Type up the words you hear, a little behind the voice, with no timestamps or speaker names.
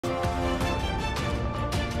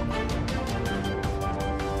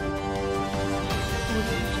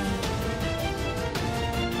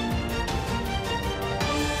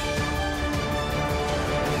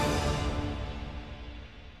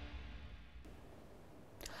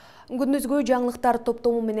Түшкү жаңылыктар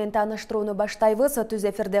топтому менен тааныштырууну баштайбыз. Түз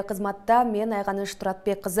эфирде кызматта мен Айганыш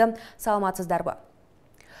Туратбек кызы. Саламатсыздарбы?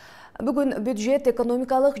 Бүгүн бюджет,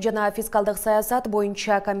 экономикалык жана фискалдык саясат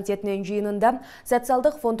боюнча комитетинин жыйынында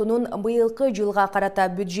социалдык фондунун быйылкы жылга карата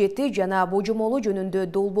бюджети жана божомолу жөнүндө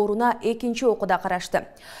долбооруна экинчи окууда карашты.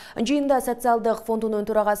 Жыйында социалдык фондунун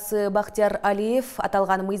төрагасы Бактияр Алиев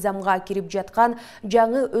аталган мыйзамга кирип жаткан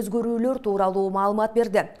жаңы өзгөрүүлөр тууралуу маалымат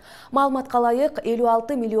берди. Маалыматка ылайык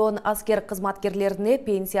 56 миллион аскер кызматкерлерине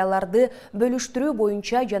пенсияларды бөлүштүрүү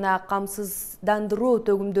боюнча жана камсыздандыруу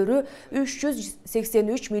төгүмдөрү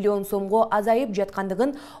 383 миллион сомго азайып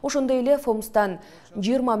жаткандыгын, ошондой эле фомстан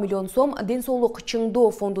 20 миллион сом, денсаулык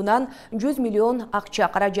чыңдоо фондунан 100 миллион акча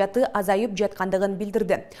каражаты азайып жаткандыгын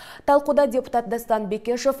билдирди. Талкууда депутат Дастан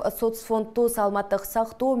Бекешев соцфондду саламаттык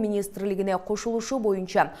сактоо министрлигине кошулушу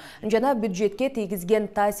боюнча жана бюджетке тийгизген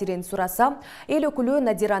таасирин сураса, эл өкүлү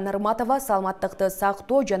Надира Нарматова саламаттыкты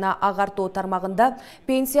сактоо жана агартуу тармагында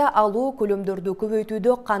пенсия алуу көлөмдөрдү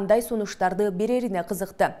көбөйтүүдө кандай сунуштарды берерине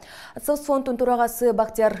кызыкты. Соцфонддун төрагасы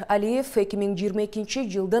Бактияр Алиев 2022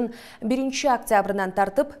 жылдын 1 октябрынан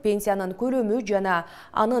тартып пенсиянын көлөмү жана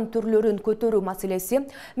анын түрлөрүн көтөрүү маселеси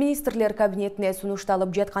министрлер кабинетине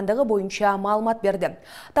сунушталып жаткандыгы боюнча маалымат берди.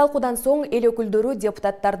 Талкуудан соң эл өкүлдөрү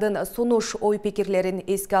депутаттардын сунуш ой-пикирлерин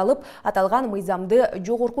эске алып, аталган мыйзамды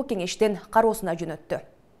жогорку кеңештин кароосуна жөнөттү.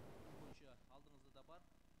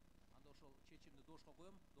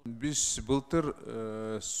 Биз былтыр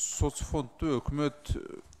соцфондду өкмөт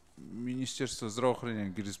Министерство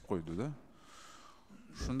здравоохранения киргизип койду да.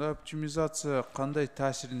 Ушунда оптимизация кандай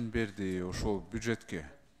таасирин берди ошол бюджетке?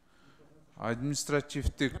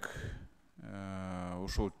 Административдик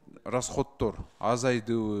ошол расходдор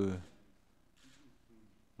азайдыбы?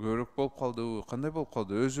 Көбүрөөк болуп калдыбы? Кандай болуп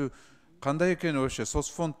калды? Өзү кандай экен вообще?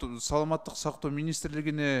 Соцфонд саламаттык сактоо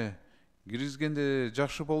министрлигине киргизгенде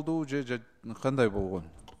жакшы болдубу же кандай болгон?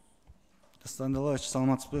 Дастан Далаевич,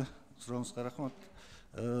 саламатсызбы? Сурооңузга рахмат.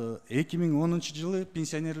 2010 жылы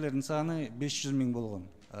пенсионерлердин саны 500 миң болгон.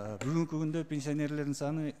 Бүгүнкү күндө пенсионерлердин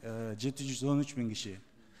саны 713 миң киши.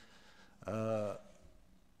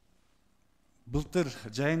 Былтыр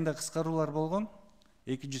жайында кыскаруулар болгон,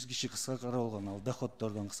 200 киши кыскаруу болгон, ал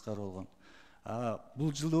доходдордон кыскаруу болгон.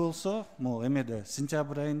 Бул жылда болсо, эмеде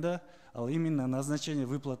сентябрь айында ал именно назначение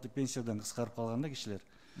выплаты пенсиядан кыскарып калган да кишилер.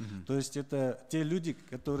 То есть это те люди,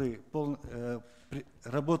 которые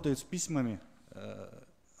работают с письмами,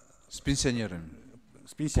 с пенсионерами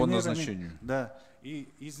по назначению. Да, и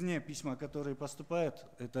извне письма, которые поступают,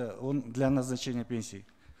 это он для назначения пенсии.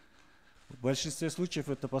 В большинстве случаев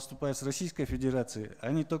это поступает с Российской Федерации.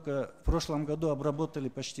 Они только в прошлом году обработали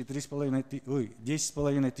почти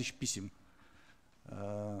 10,5 тысяч писем.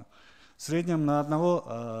 В среднем на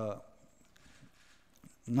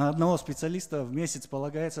одного специалиста в месяц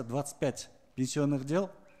полагается 25 пенсионных дел.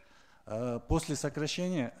 После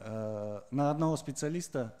сокращения на одного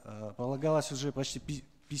специалиста полагалось уже почти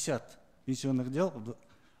 50 пенсионных дел, в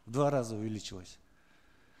 2 раза увеличилось.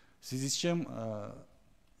 В связи с чем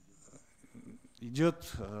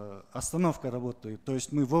идет остановка работы, то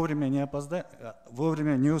есть мы вовремя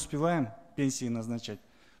не успеваем пенсии назначать.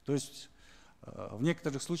 То есть в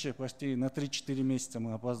некоторых случаях почти на 3-4 месяца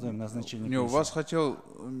мы опаздываем на назначение пенсии. У вас хотел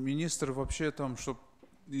министр вообще там, чтобы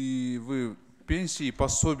и вы пенсии и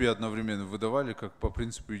пособия одновременно выдавали, как по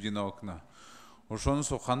принципу единого окна.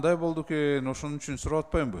 Ошонусу кандай болду экен, ошон үчүн сурап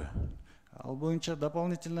атпаймынбы? Ал боюнча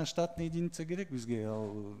дополнительно штатный единица керек бизге.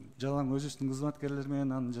 Ал жалаң өзүбүздүн кызматкерлер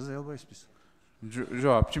менен аны жасай албайбыз.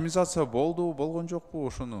 Жок, оптимизация болду, болгон жокпу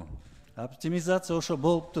ошону? Оптимизация ошо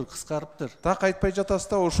болуптур, кыскарыптыр. Так айтпай жатасыз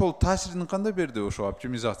да, ошол таасирин кандай берди ошо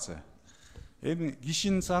оптимизация? Эми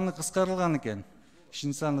кишинин саны кыскарылган экен.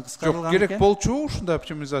 Жок, керек болчу ушундай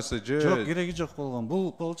оптимизация же? Жок, кереги жок болгон.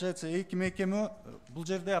 Бул получается эки мекеме, бул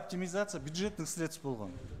жерде оптимизация бюджетных средств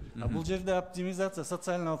болгон. А бул жерде оптимизация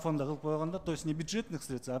социального фонда кылып койгондо, то есть не бюджетных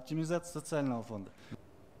средств, а оптимизация социального фонда.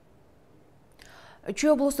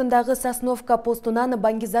 Чүй облусундагы Сосновка постунан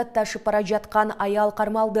баңгизат ташып бара жаткан аял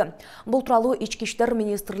кармалды. Бул тууралуу Ички иштер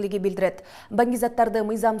министрлиги билдирет. Баңгизаттарды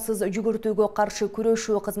мыйзамсыз жүгүртүүгө каршы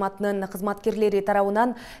күрөшүү кызматынын кызматкерлери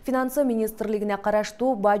тарабынан финансы министрлигине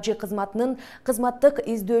караштуу бажы кызматынын кызматтык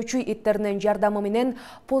издөөчү иттеринин жардамы менен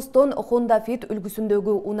постон Honda Fit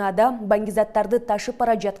үлгүсүндөгү унаада баңгизаттарды ташып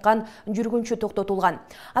бара жаткан жүргүнчү токтотулган.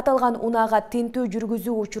 Аталган унаага тинтүү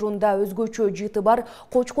жүргүзүү учурунда өзгөчө жыты бар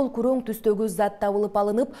кочкул күрөң түстөгү зат табылып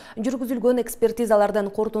алынып, жүргүзүлгөн экспертизалардын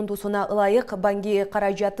корутундусуна ылайык банги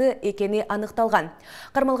каражаты экени аныкталган.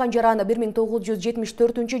 Кармалган жаран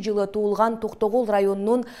 1974 жылы туулган Токтогул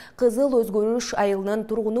районунун Кызыл Өзгөрүш айылынын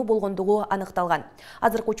тургуну болгондугу аныкталган.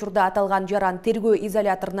 Азыркы учурда аталган жаран тергөө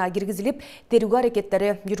изоляторуна киргизилип, тергөө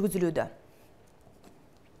аракеттери жүргүзүлүүдө.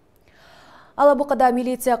 Алабукада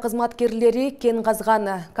милиция кызматкерлери кен казган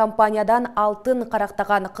компаниядан алтын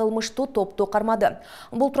карактаган кылмыштуу топту кармады.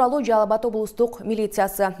 Бул тууралуу Жалал Абад облустук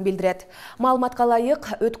милициясы билдирет. Маалыматка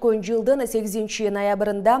ылайык, өткөн жылдын 8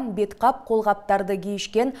 ноябрында беткап колгаптарды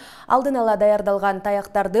кийишкен, алдын ала даярдалган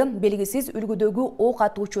таяктарды белгисиз үлгүдөгү ок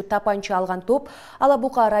атуучу тапанча алган топ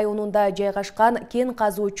Алабука районунда жайгашкан кен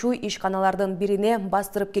казуучу ишканалардын бирине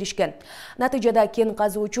бастырып киришкен. Натыйжада кен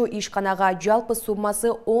казуучу ишканага жалпы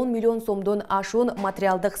суммасы 10 миллион сомдон ашуун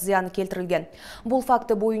материалдык зыян келтирилген. Бул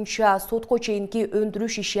факты боюнча сотко чейинки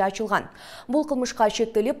өндүрүш иши ачылган. Бул кылмышка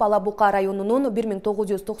шектелип, Алабука районунун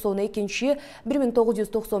 1992,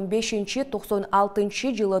 1995,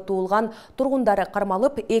 96 жылы туулган тургундары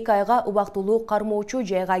кармалып, 2 айга убактылуу кармоочу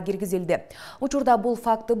жайга киргизилди. Учурда бул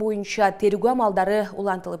факты боюнча тергөө амалдары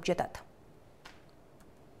улантылып жатат.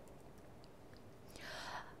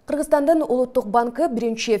 Кыргызстандын Улуттук банкы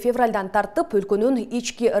 1 февралдан тартып өлкөнүн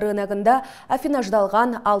ички рыногунда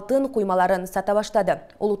афинаждалган алтын куймаларын сата баштады.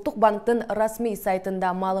 Улуттук банктын расмий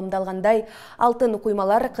сайтында маалымдалгандай, алтын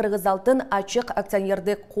куймалар Кыргыз алтын ачык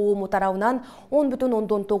акционердик коому тарабынан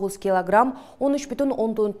 10,9 кг,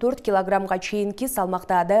 13,4 кг чейинки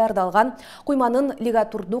салмакта даярдалган куйманын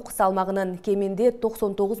лигатурдук салмагынын кеминде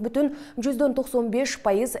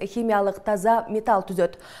 99,95% химиялык таза металл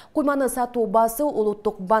түзөт. Куйманы сатуу баасы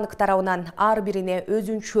Улуттук банк тарабынан ар бирине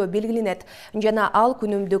өзүнчө белгиленет жана ал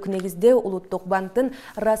күнүмдүк негизде Улуттук банктын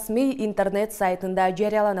расмий интернет сайтында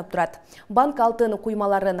жарыяланып турат. Банк алтын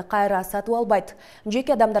куймаларын кайра сатып албайт.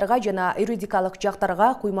 Жеке адамдарга жана юридикалык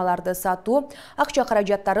жактарга куймаларды сатуу акча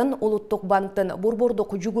каражаттарын Улуттук банктын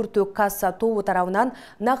борбордук жүгүртүү касса тобу тарабынан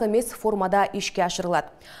нак эмес формада ишке ашырылат.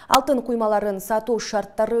 Алтын куймаларын сатуу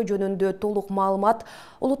шарттары жөнүндө толук маалымат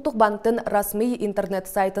Улуттук банктын расмий интернет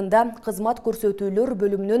сайтында кызмат көрсөтүүлөр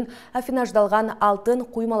бөлүмүнүн афинаждалган алтын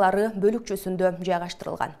куймалары бөлүкчөсүндө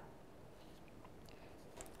жайгаштырылган.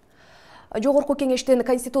 Жогорку кеңештин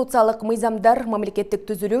конституциялык мыйзамдар, мамлекеттик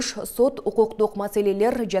түзүлүш, сот, укуктук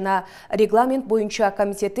маселелер жана регламент боюнча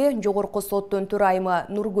комитети Жогорку соттун төрайымы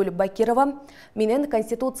Нургүл Бакирова менен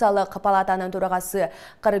Конституциялык палатанын төрагасы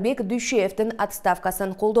Карыбек Дүйшеевдин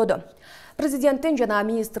отставкасын колдоду. Президенттин жана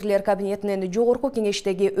министрлер кабинетинин жогорку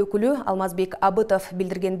кеңештеги өкүлү Алмазбек Абытов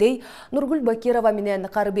билдиргендей, Нургүл Бакирова менен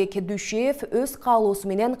Карыбек Дүйшеев өз каалоосу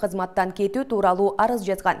менен кызматтан кетүү тууралуу арыз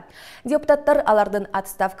жазган. Депутаттар алардын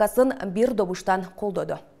отставкасын бир добуштан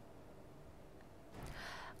колдоду.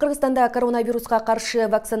 Кыргызстанда коронавируска каршы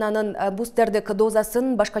вакцинанын бустердик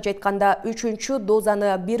дозасын, башкача айтканда 3-чү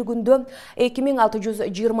дозаны бир күндө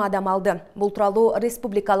 2620 адам алды. Бул тууралуу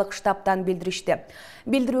республикалык штабтан билдиришти.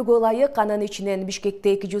 Билдирүүгө ылайык, анын ичинен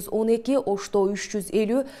Бишкекте 212, Ошто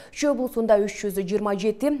 350, Чүй облусунда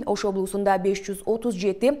 327, Ош облусунда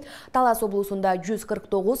 537, Талас облусунда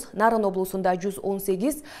 149, Нарын облусунда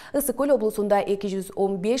 118, Ысык Көл облусунда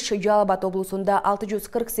 215, Жалал Абад облусунда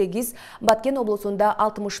 648, Баткен облусунда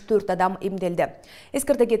 64 адам эмделди.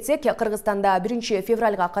 Эскерте кетсек, Кыргызстанда 1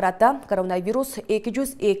 февралга карата коронавирус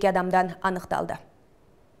 202 адамдан аныкталды.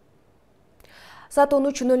 Саат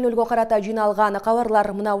 13:00 карата жиналган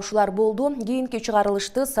кабарлар мына ушулар болду. Кийинки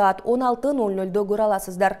чыгарылышты саат 16:00 көрө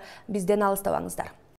аласыздар. Бизден алыстабаңыздар.